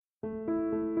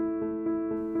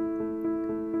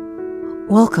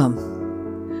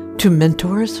Welcome to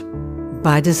Mentors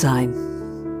by Design.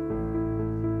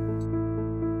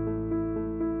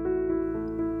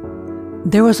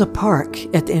 There was a park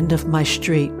at the end of my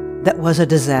street that was a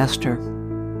disaster.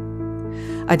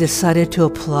 I decided to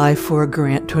apply for a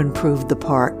grant to improve the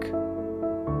park.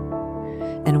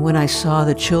 And when I saw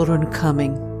the children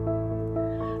coming,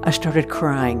 I started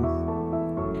crying.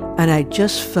 And I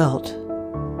just felt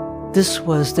this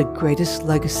was the greatest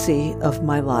legacy of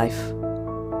my life.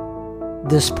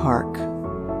 This park.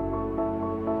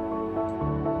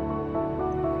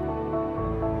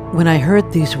 When I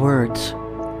heard these words,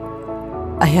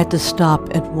 I had to stop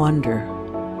and wonder,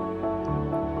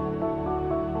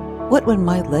 what would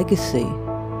my legacy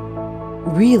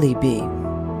really be?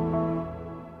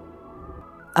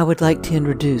 I would like to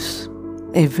introduce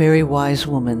a very wise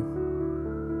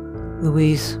woman,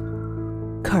 Louise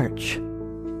Karch.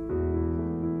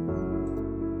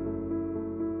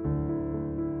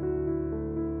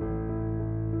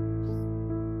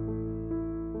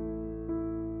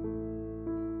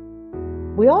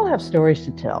 We all have stories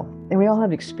to tell, and we all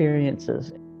have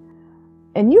experiences.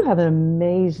 And you have an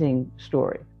amazing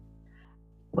story.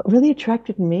 What really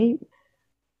attracted me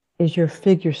is your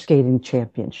figure skating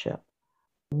championship.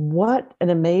 What an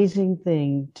amazing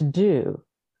thing to do,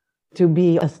 to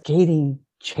be a skating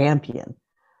champion.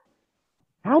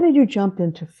 How did you jump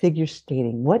into figure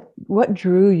skating? What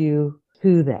drew you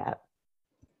to that?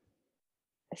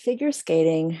 Figure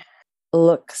skating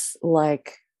looks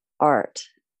like art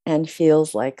and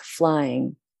feels like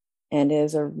flying and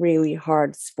is a really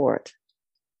hard sport.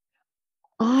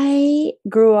 I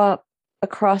grew up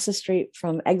across the street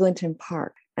from Eglinton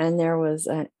Park, and there was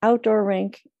an outdoor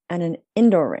rink and an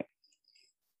indoor rink.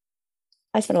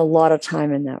 I spent a lot of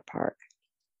time in that park.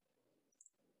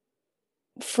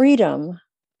 Freedom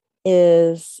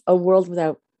is a world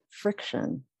without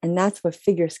friction, and that's what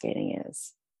figure skating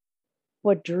is.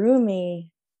 What drew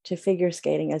me to figure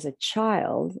skating as a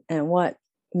child and what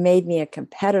made me a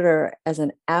competitor as an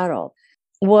adult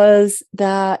was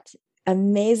that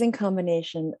amazing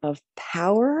combination of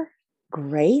power,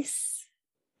 grace,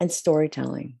 and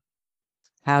storytelling.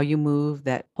 How you move,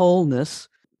 that wholeness.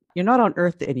 You're not on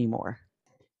Earth anymore.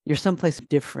 You're someplace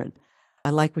different. I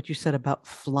like what you said about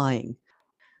flying,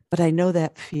 but I know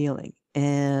that feeling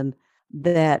and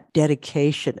that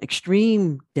dedication,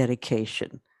 extreme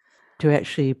dedication to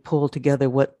actually pull together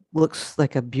what looks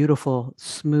like a beautiful,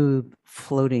 smooth,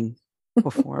 floating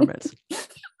performance.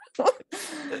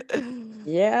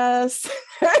 Yes.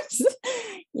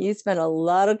 You spent a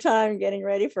lot of time getting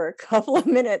ready for a couple of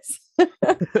minutes.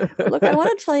 Look, I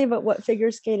want to tell you about what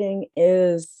figure skating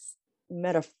is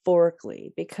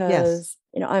metaphorically, because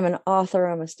I'm an author,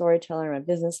 I'm a storyteller, I'm a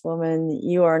businesswoman.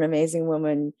 You are an amazing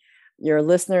woman. Your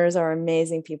listeners are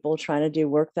amazing people trying to do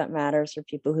work that matters for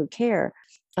people who care.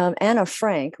 Anna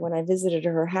Frank, when I visited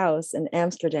her house in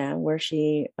Amsterdam, where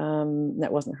she, that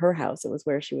wasn't her house, it was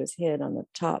where she was hid on the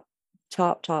top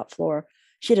floor.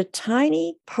 She had a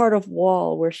tiny part of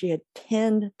wall where she had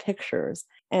pinned pictures.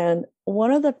 And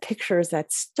one of the pictures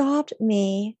that stopped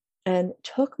me and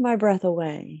took my breath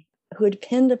away, who had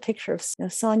pinned a picture of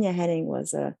Sonja Henning,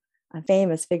 was a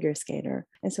famous figure skater.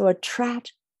 And so a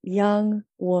trapped young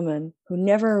woman who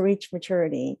never reached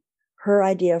maturity, her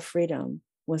idea of freedom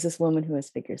was this woman who was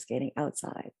figure skating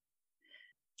outside.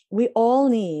 We all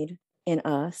need in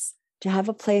us to have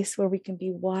a place where we can be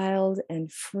wild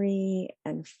and free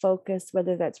and focused,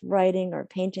 whether that's writing or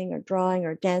painting or drawing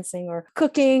or dancing or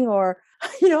cooking or,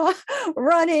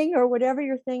 running or whatever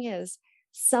your thing is.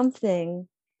 Something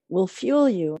will fuel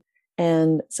you.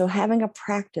 And so having a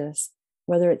practice,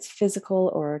 whether it's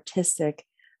physical or artistic,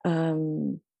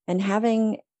 and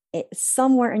having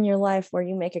somewhere in your life where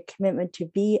you make a commitment to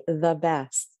be the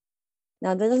best.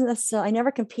 Now, that doesn't necessarily, I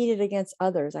never competed against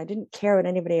others. I didn't care what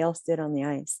anybody else did on the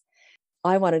ice.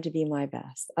 I wanted to be my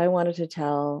best. I wanted to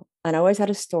tell, and I always had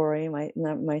a story.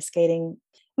 My skating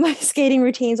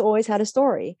routines always had a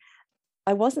story.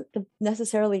 I wasn't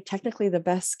necessarily technically the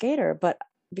best skater, but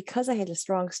because I had a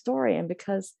strong story and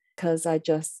because I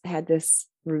just had this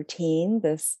routine,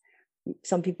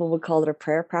 some people would call it a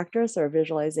prayer practice or a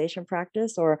visualization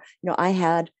practice, or, I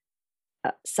had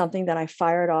something that I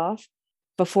fired off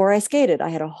before I skated. I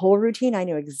had a whole routine. I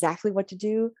knew exactly what to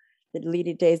do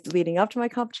the days leading up to my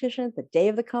competition, the day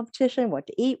of the competition, what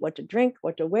to eat, what to drink,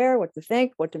 what to wear, what to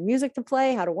think, what to music to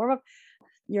play, how to warm up.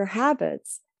 Your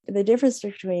habits, the difference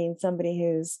between somebody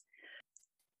who's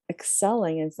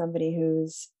excelling and somebody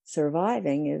who's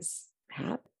surviving is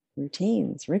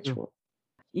routines, ritual.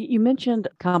 You mentioned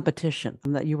competition,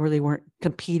 that you really weren't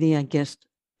competing against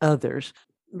others,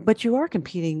 but you are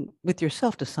competing with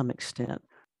yourself to some extent.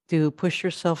 to push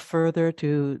yourself further,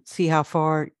 to see how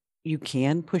far you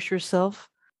can push yourself?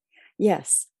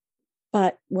 Yes.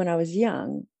 But when I was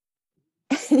young,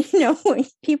 when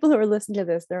people who are listening to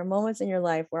this, there are moments in your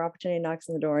life where opportunity knocks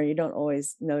on the door and you don't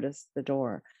always notice the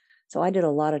door. So I did a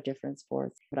lot of different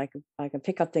sports, but I could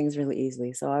pick up things really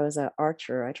easily. So I was an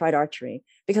archer. I tried archery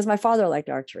because my father liked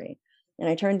archery. And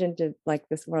I turned into like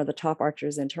this one of the top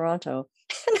archers in Toronto.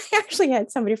 And I actually had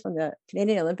somebody from the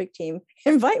Canadian Olympic team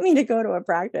invite me to go to a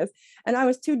practice. And I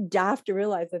was too daft to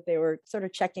realize that they were sort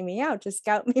of checking me out to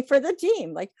scout me for the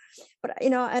team.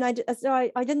 And I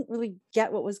didn't really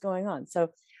get what was going on. So,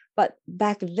 but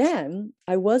back then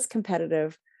I was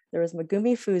competitive. There was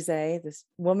Megumi Fuse, this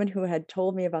woman who had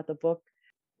told me about the book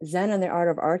Zen and the Art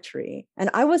of Archery.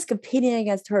 And I was competing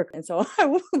against her. And so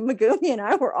Megumi and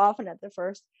I were often at the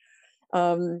first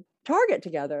target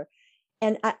together.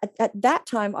 And at that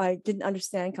time, I didn't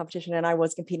understand competition and I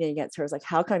was competing against her. I was like,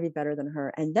 how can I be better than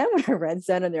her? And then when I read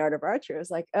Zen and the Art of Archery, I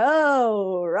was like,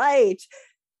 oh, right.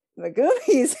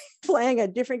 Megumi's playing a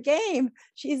different game.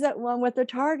 She's at one with her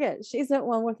target. She's at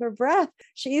one with her breath.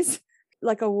 She's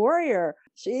like a warrior.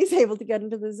 She's able to get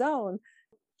into the zone.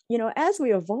 As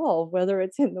we evolve, whether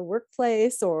it's in the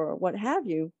workplace or what have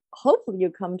you, hopefully you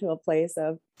come to a place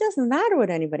of, it doesn't matter what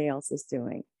anybody else is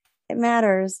doing. It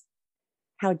matters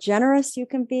how generous you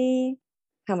can be,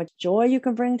 how much joy you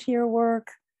can bring to your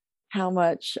work, how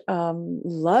much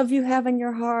love you have in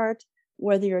your heart,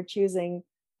 whether you're choosing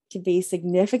to be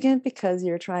significant because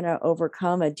you're trying to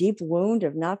overcome a deep wound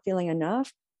of not feeling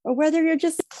enough, or whether you're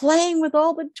just playing with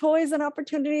all the toys and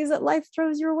opportunities that life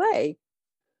throws your way.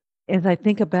 As I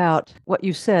think about what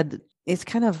you said, it's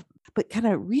kind of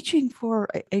reaching for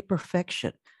a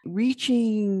perfection,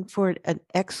 reaching for an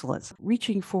excellence,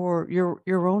 reaching for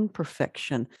your own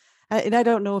perfection. And I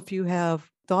don't know if you have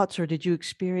thoughts or did you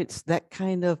experience that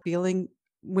kind of feeling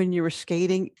when you were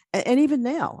skating and even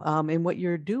now in what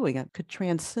you're doing? It could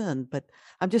transcend, but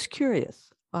I'm just curious.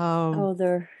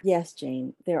 Yes,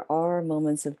 Jane, there are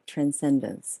moments of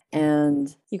transcendence,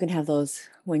 and you can have those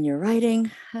when you're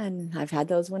writing, and I've had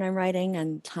those when I'm writing,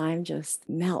 and time just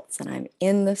melts and I'm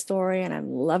in the story and I'm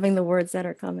loving the words that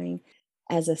are coming.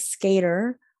 As a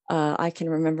skater, I can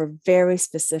remember very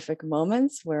specific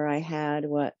moments where I had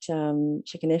what Chicken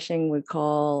Ishing would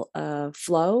call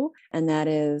flow, and that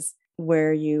is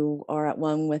where you are at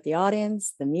one with the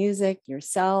audience, the music,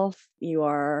 yourself. You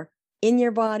are in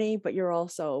your body, but you're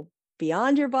also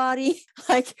beyond your body.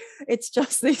 Like it's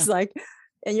just these and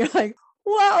you're like,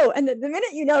 whoa. And the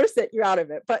minute you notice it, you're out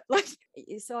of it. But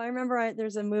so I remember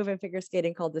there's a move in figure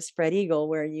skating called the spread eagle,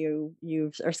 where you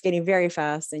are skating very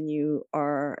fast and you're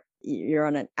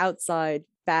on an outside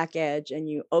back edge and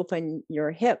you open your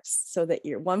hips so that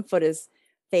your one foot is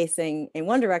facing in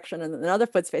one direction and another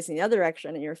foot's facing the other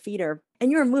direction, and your feet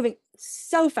and you're moving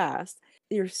so fast.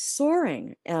 You're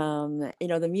soaring.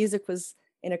 The music was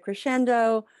in a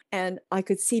crescendo, and I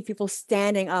could see people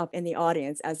standing up in the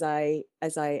audience as I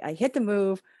hit the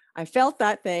move. I felt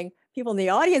that thing. People in the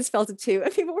audience felt it too,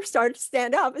 and people were starting to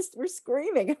stand up and were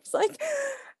screaming. It was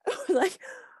like,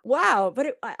 wow!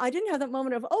 But I didn't have that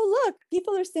moment of, oh look,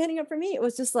 people are standing up for me. It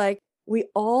was just like we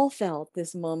all felt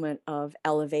this moment of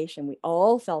elevation. We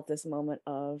all felt this moment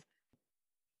of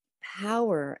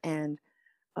power and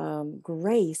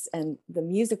grace, and the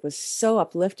music was so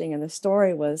uplifting and the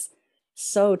story was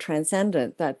so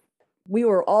transcendent that we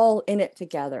were all in it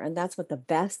together. And that's what the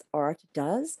best art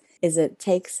does, is it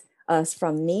takes us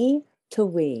from me to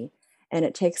we, and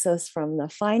it takes us from the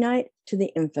finite to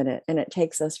the infinite, and it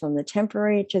takes us from the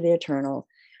temporary to the eternal.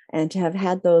 And to have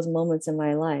had those moments in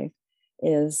my life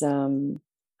is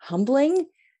humbling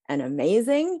and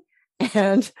amazing.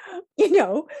 And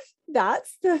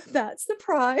that's the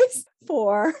prize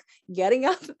for getting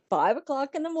up at 5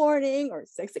 o'clock in the morning or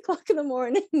 6 o'clock in the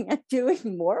morning and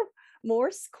doing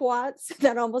more squats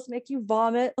that almost make you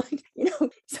vomit.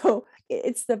 So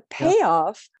it's the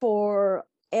payoff for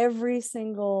every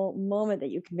single moment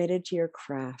that you committed to your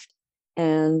craft.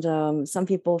 And some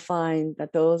people find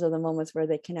that those are the moments where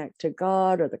they connect to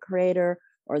God or the creator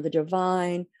or the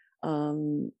divine.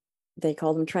 They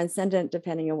call them transcendent,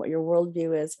 depending on what your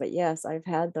worldview is. But yes, I've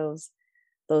had those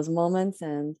moments,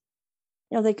 and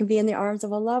they can be in the arms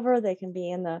of a lover. They can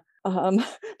be in the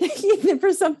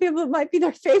for some people it might be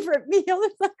their favorite meal.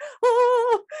 It's like,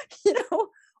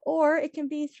 or it can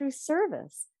be through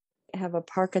service. I have a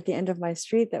park at the end of my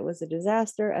street that was a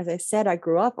disaster. As I said, I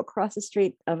grew up across the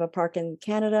street of a park in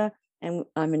Canada, and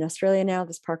I'm in Australia now.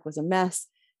 This park was a mess.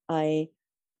 I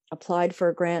applied for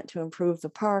a grant to improve the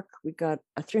park. We got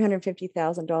a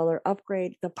 $350,000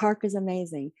 upgrade. The park is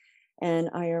amazing. And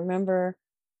I remember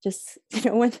just,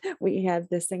 when we had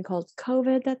this thing called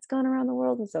COVID that's gone around the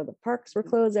world. And so the parks were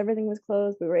closed, everything was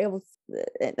closed. We were able to,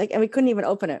 and we couldn't even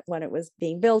open it when it was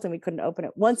being built, and we couldn't open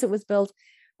it once it was built.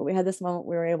 But we had this moment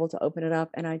we were able to open it up,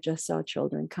 and I just saw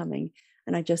children coming.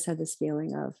 And I just had this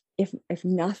feeling of, if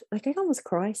nothing, like I almost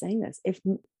cry saying this, if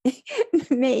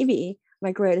maybe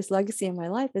my greatest legacy in my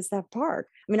life is that park.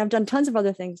 I mean, I've done tons of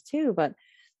other things too, but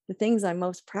the things I'm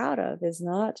most proud of is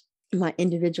not my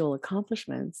individual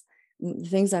accomplishments. The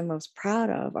things I'm most proud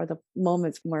of are the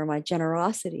moments where my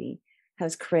generosity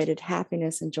has created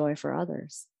happiness and joy for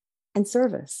others, and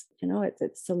service.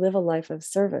 It's to live a life of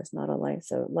service, not a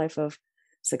life of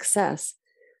success.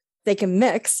 They can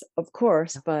mix, of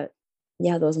course, but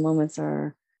yeah, those moments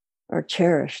are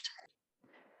cherished.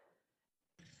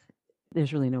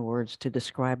 There's really no words to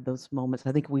describe those moments.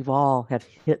 I think we've all have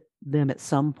hit them at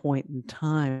some point in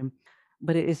time,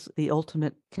 but it is the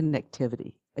ultimate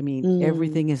connectivity. I mean,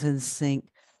 everything is in sync.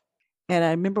 And I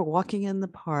remember walking in the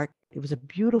park. It was a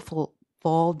beautiful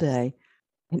fall day,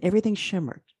 and everything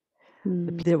shimmered.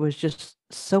 There was just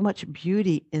so much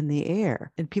beauty in the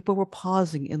air, and people were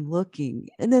pausing and looking.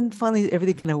 And then finally,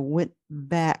 everything kind of went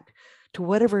back to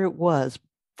whatever it was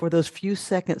for those few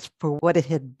seconds for what it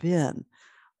had been.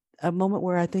 A moment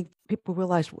where I think people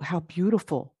realized how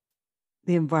beautiful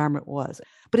the environment was.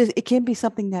 But it can be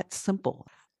something that simple,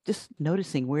 just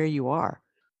noticing where you are.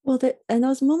 Well, and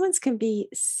those moments can be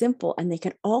simple, and they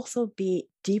can also be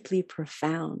deeply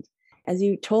profound. As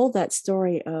you told that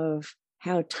story of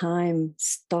how time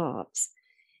stops,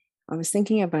 I was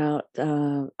thinking about,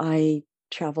 I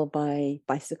travel by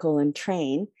bicycle and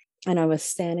train, and I was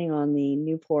standing on the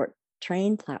Newport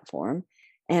train platform,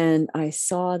 and I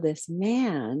saw this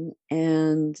man,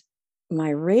 and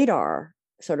my radar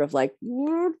sort of like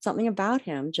something about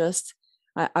him just,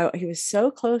 he was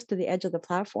so close to the edge of the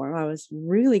platform. I was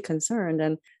really concerned.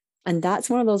 And that's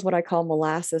one of those, what I call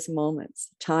molasses moments.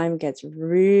 Time gets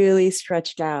really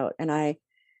stretched out. And I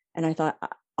thought,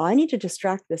 I need to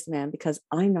distract this man because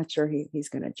I'm not sure he's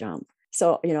going to jump.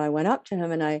 So, I went up to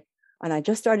him and I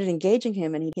just started engaging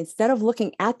him. And he, instead of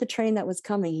looking at the train that was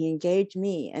coming, he engaged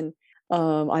me. And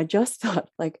I just thought,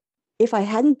 like, if I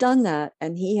hadn't done that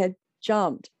and he had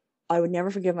jumped, I would never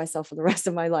forgive myself for the rest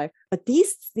of my life. But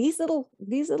these little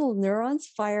neurons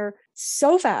fire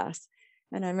so fast.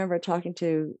 And I remember talking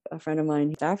to a friend of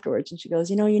mine afterwards, and she goes,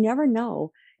 you never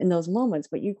know in those moments,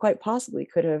 but you quite possibly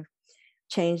could have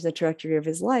changed the trajectory of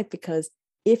his life, because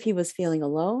if he was feeling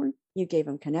alone, you gave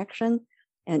him connection.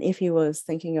 And if he was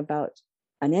thinking about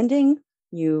an ending,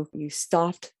 you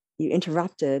stopped, you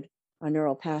interrupted a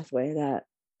neural pathway that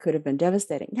could have been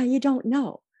devastating. Now, you don't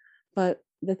know, but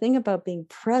the thing about being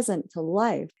present to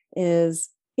life is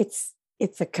it's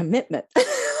a commitment.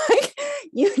 Like,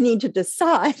 you need to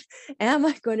decide, am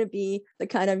I going to be the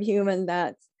kind of human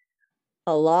that's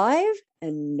alive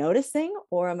and noticing,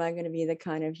 or am I going to be the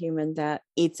kind of human that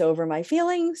eats over my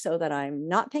feelings so that I'm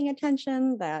not paying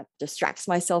attention, that distracts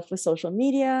myself with social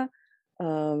media?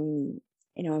 I'm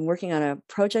working on a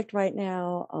project right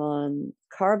now on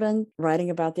carbon,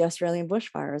 writing about the Australian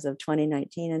bushfires of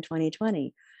 2019 and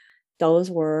 2020.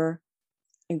 Those were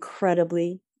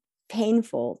incredibly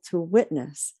painful to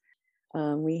witness.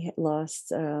 We lost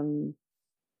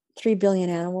 3 billion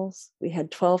animals. We had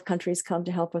 12 countries come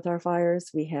to help with our fires.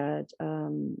 We had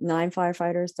 9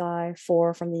 firefighters die,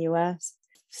 4 from the US,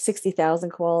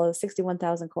 61,000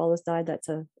 koalas died. That's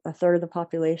a third of the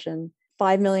population.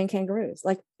 5 million kangaroos.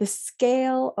 Like, the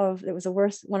scale of it was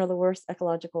one of the worst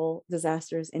ecological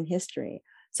disasters in history.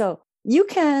 So you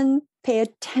can pay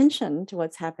attention to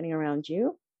what's happening around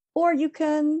you, or you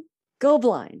can go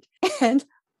blind. And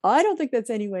I don't think that's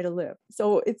any way to live.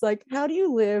 So it's like, how do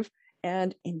you live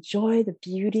and enjoy the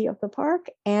beauty of the park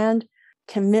and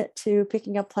commit to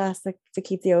picking up plastic to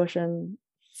keep the ocean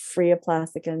free of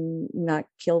plastic and not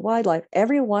kill wildlife?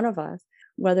 Every one of us,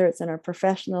 whether it's in our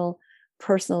professional,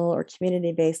 personal, or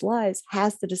community-based lives,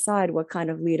 has to decide what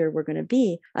kind of leader we're going to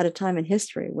be at a time in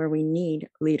history where we need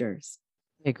leaders.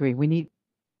 I agree. We need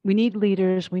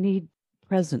leaders. We need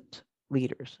present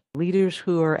leaders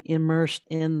who are immersed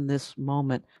in this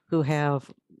moment, who have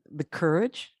the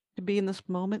courage to be in this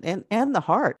moment and the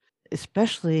heart,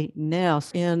 especially now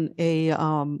in a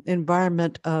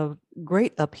environment of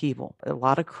great upheaval, a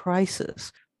lot of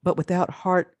crisis. But without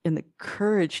heart and the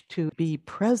courage to be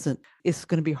present, it's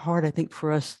going to be hard, I think,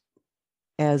 for us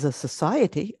as a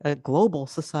society, a global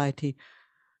society,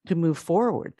 to move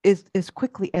forward as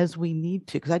quickly as we need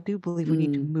to, because I do believe we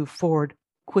need to move forward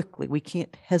quickly. We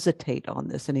can't hesitate on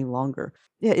this any longer.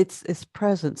 Yeah, it's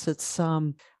presence, it's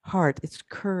heart, it's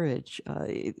courage.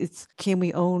 It's, can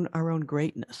we own our own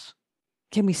greatness?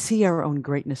 can we see our own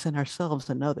greatness in ourselves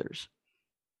and others?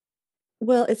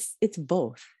 Well, it's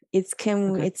both.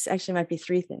 Okay. It's actually might be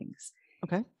three things.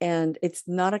 Okay. And it's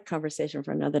not a conversation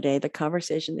for another day. The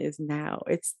conversation is now.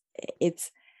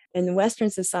 It's in Western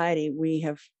society, we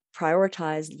have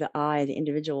prioritized the I, the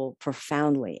individual,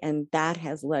 profoundly. And that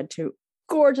has led to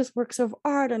gorgeous works of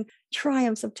art and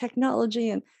triumphs of technology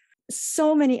and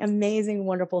so many amazing,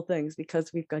 wonderful things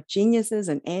because we've got geniuses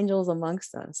and angels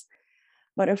amongst us.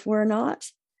 But if we're not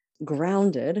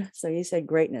grounded, so you said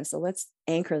greatness, so let's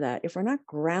anchor that. If we're not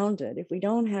grounded, if we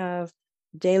don't have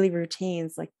daily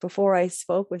routines, like before I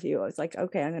spoke with you, I was like,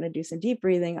 okay, I'm going to do some deep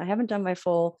breathing. I haven't done my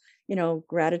full,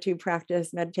 gratitude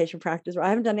practice, meditation practice, or I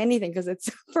haven't done anything because it's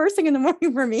first thing in the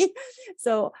morning for me.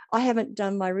 So I haven't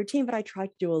done my routine, but I try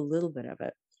to do a little bit of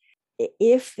it.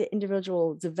 If the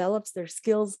individual develops their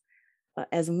skills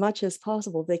as much as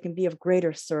possible, they can be of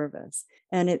greater service.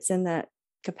 And it's in that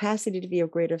capacity to be of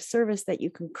greater service that you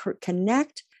can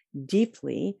connect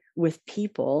deeply with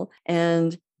people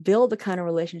and build the kind of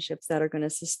relationships that are going to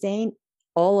sustain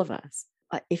all of us.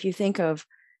 If you think of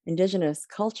indigenous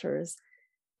cultures,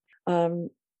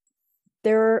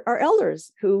 there are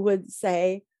elders who would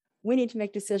say, we need to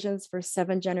make decisions for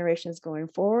 7 generations going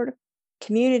forward.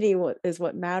 Community is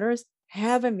what matters.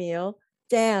 Have a meal,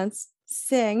 dance,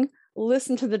 sing,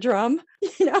 listen to the drum,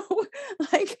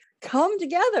 like come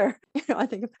together. I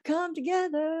think of come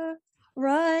together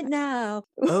right now.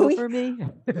 Over me.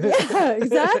 Yeah,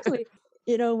 exactly.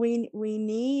 We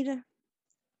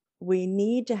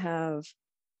need to have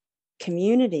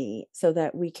community so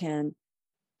that we can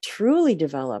truly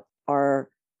develop our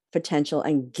potential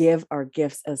and give our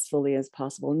gifts as fully as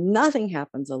possible. Nothing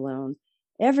happens alone.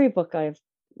 Every book I've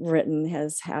written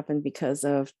has happened because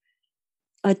of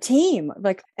a team.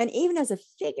 And even as a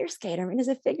figure skater,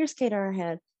 I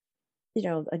had,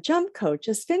 a jump coach,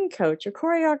 a spin coach, a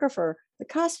choreographer, the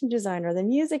costume designer, the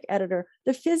music editor,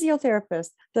 the physiotherapist,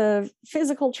 the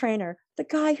physical trainer, the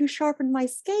guy who sharpened my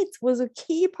skates was a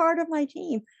key part of my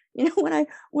team. When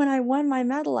I won my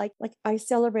medal, I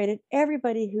celebrated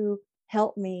everybody who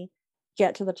helped me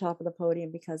get to the top of the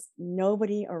podium because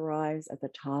nobody arrives at the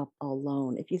top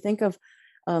alone. If you think of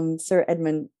Sir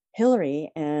Edmund Hillary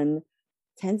and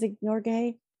Tenzing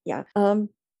Norgay, yeah,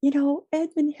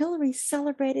 Edmund Hillary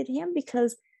celebrated him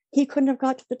because he couldn't have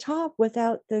got to the top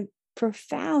without the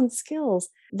profound skills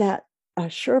that a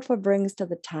Sherpa brings to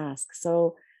the task.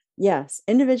 So yes,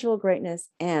 individual greatness,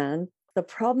 and the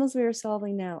problems we are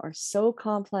solving now are so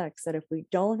complex that if we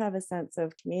don't have a sense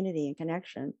of community and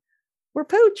connection, we're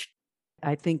pooched.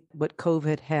 I think what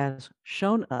COVID has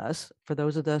shown us, for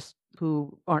those of us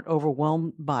who aren't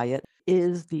overwhelmed by it,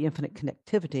 is the infinite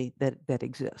connectivity that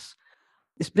exists.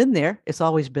 It's been there. It's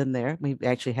always been there. We've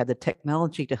actually had the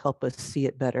technology to help us see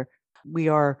it better. We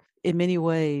are, in many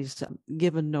ways,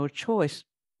 given no choice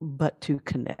but to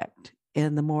connect.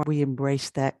 And the more we embrace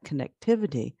that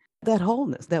connectivity, that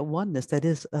wholeness, that oneness that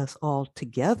is us all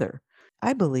together,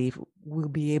 I believe we'll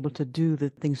be able to do the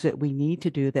things that we need to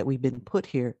do, that we've been put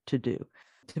here to do,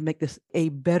 to make this a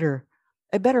better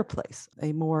place,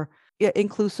 a more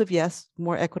inclusive, yes,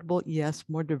 more equitable, yes,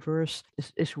 more diverse.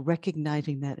 It's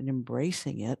recognizing that and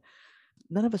embracing it.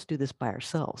 None of us do this by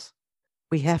ourselves.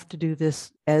 We have to do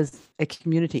this as a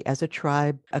community, as a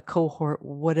tribe, a cohort,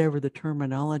 whatever the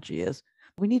terminology is.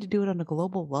 We need to do it on a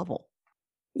global level.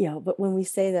 Yeah, but when we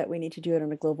say that we need to do it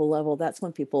on a global level, that's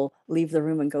when people leave the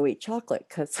room and go eat chocolate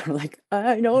because they're like,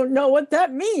 I don't know what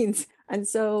that means. And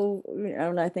so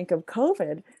when I think of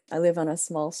COVID, I live on a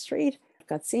small street. I've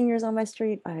got seniors on my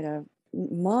street. I had a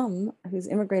mom who's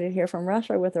immigrated here from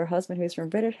Russia with her husband who's from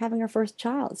British having her first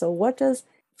child. So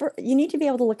you need to be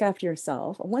able to look after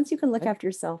yourself. Once you can look after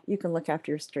yourself, you can look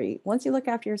after your street. Once you look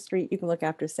after your street, you can look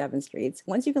after 7 streets.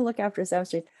 Once you can look after 7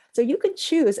 streets. So you could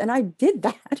choose. And I did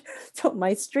that. So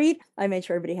my street, I made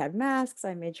sure everybody had masks.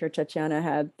 I made sure Tatiana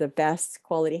had the best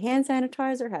quality hand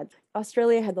sanitizer.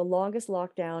 Australia had the longest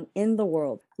lockdown in the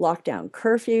world. Lockdown,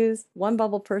 curfews, 1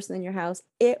 bubble person in your house.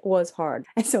 It was hard.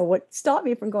 And so what stopped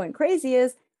me from going crazy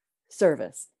is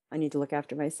service. I need to look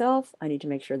after myself. I need to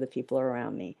make sure the people are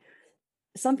around me.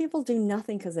 Some people do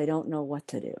nothing because they don't know what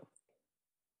to do.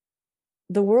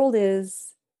 The world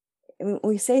is,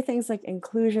 we say things like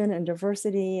inclusion and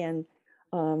diversity, and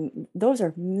those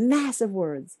are massive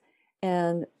words.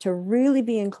 And to really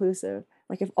be inclusive,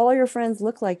 like if all your friends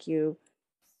look like you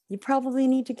probably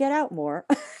need to get out more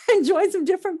and join some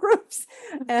different groups.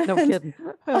 And, no kidding.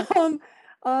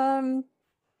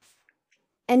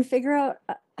 And figure out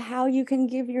how you can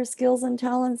give your skills and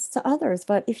talents to others.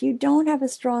 But if you don't have a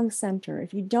strong center,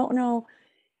 if you don't know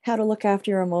how to look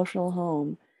after your emotional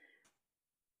home,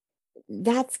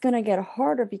 that's going to get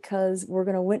harder because we're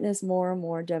going to witness more and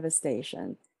more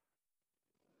devastation.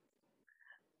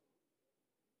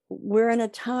 We're in a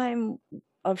time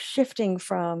of shifting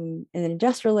from an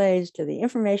industrial age to the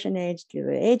information age to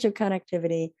the age of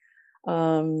connectivity.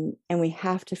 And we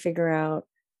have to figure out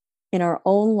in our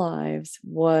own lives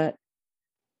what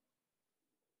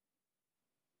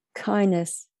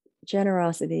kindness,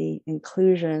 generosity,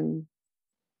 inclusion,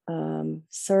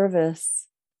 service,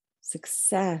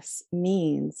 success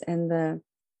means. And the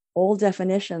old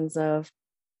definitions of,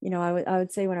 I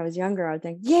would say when I was younger, I would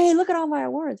think, yay, look at all my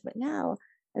awards. But now,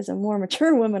 as a more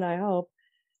mature woman, I hope,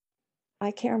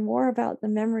 I care more about the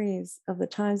memories of the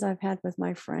times I've had with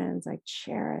my friends. I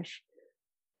cherish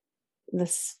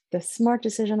the smart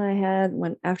decision I had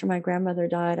when, after my grandmother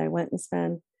died, I went and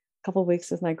spent a couple of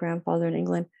weeks with my grandfather in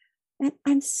England. And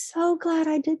I'm so glad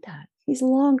I did that. He's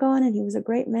long gone and he was a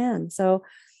great man. So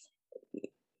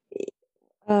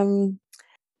I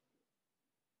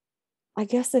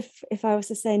guess if I was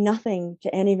to say nothing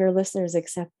to any of your listeners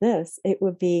except this, it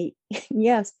would be,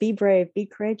 yes, be brave, be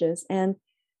courageous, and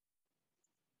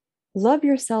love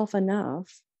yourself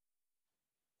enough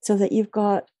so that you've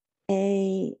got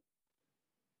a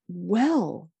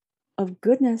well of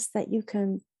goodness that you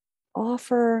can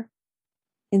offer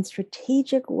in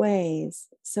strategic ways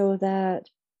so that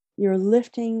you're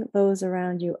lifting those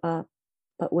around you up,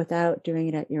 but without doing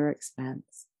it at your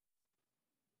expense.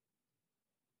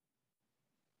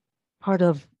 Part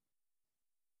of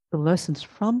the lessons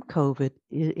from COVID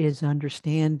is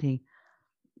understanding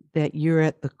that you're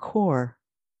at the core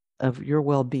of your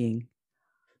well-being.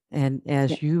 And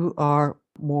as you are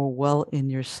more well in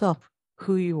yourself,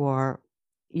 who you are,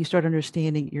 you start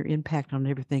understanding your impact on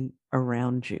everything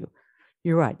around you.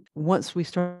 You're right. Once we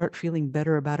start feeling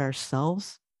better about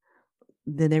ourselves,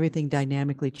 then everything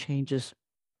dynamically changes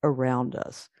around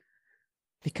us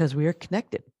because we are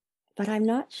connected. But I'm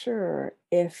not sure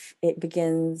if it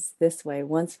begins this way.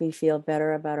 Once we feel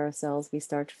better about ourselves, we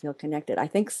start to feel connected. I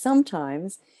think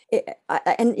sometimes,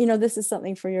 this is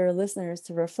something for your listeners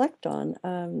to reflect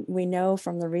on. We know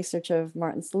from the research of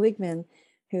Martin Seligman,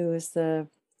 who is the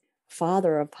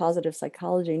father of positive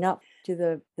psychology, not to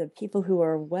the people who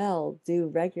are well do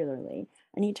regularly.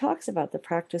 And he talks about the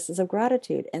practices of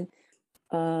gratitude and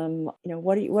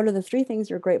what are the three things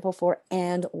you're grateful for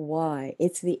and why?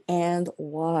 It's the and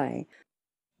why.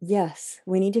 Yes,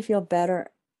 we need to feel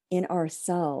better in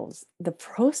ourselves. The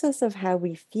process of how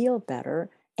we feel better.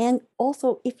 And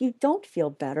also, if you don't feel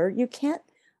better, you can't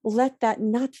let that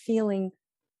not feeling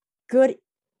good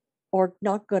or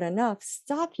not good enough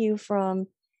stop you from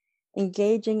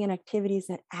engaging in activities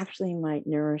that actually might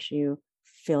nourish you,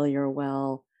 fill your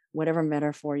well, whatever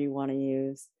metaphor you want to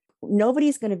use.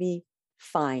 Nobody's going to be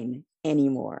fine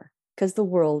anymore because the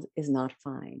world is not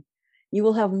fine. You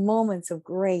will have moments of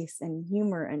grace and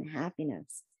humor and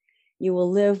happiness. You will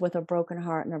live with a broken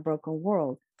heart in a broken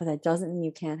world, but that doesn't mean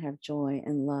you can't have joy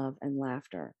and love and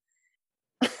laughter.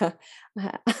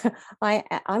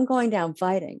 I'm going down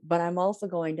fighting, but I'm also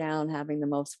going down having the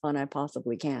most fun I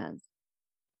possibly can.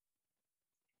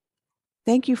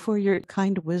 Thank you for your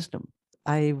kind wisdom.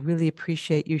 I really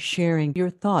appreciate you sharing your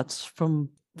thoughts from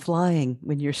flying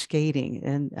when you're skating.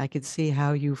 And I could see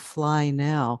how you fly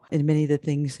now in many of the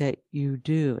things that you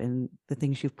do and the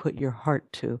things you've put your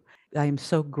heart to. I am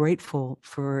so grateful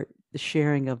for the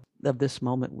sharing of this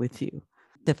moment with you.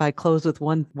 If I close with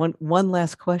one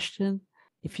last question,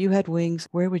 if you had wings,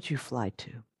 where would you fly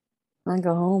to? I'd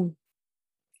go home.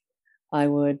 I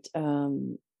would, I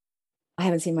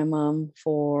haven't seen my mom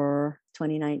for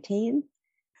 2019.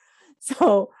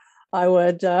 So I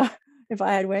would, if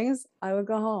I had wings, I would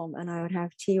go home and I would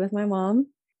have tea with my mom.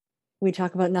 We'd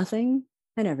talk about nothing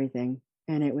and everything.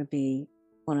 And it would be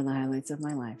one of the highlights of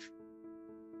my life.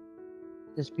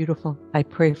 It's beautiful. I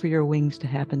pray for your wings to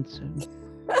happen soon.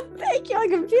 Thank you. I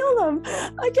can feel them.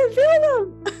 I can feel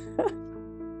them.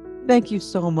 Thank you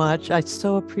so much. I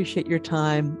so appreciate your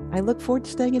time. I look forward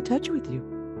to staying in touch with you.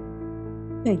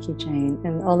 Thank you, Jane,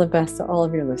 and all the best to all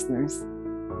of your listeners.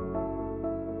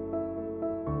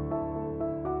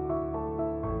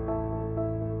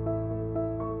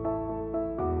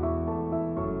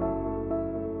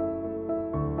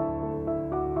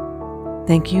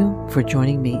 Thank you for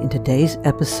joining me in today's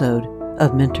episode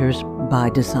of Mentors by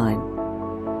Design.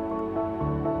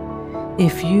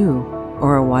 If you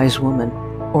are a wise woman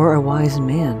or a wise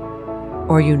man,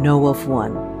 or you know of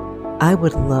one, I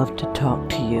would love to talk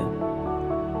to you.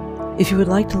 If you would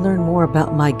like to learn more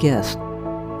about my guest,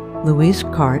 Louise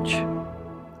Karch,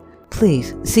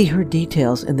 please see her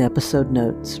details in the episode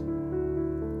notes.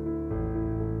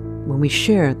 When we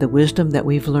share the wisdom that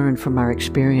we've learned from our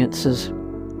experiences,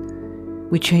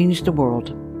 we change the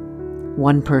world,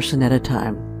 one person at a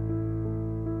time.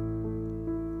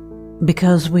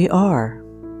 Because we are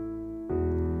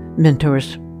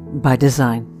mentors by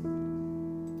design.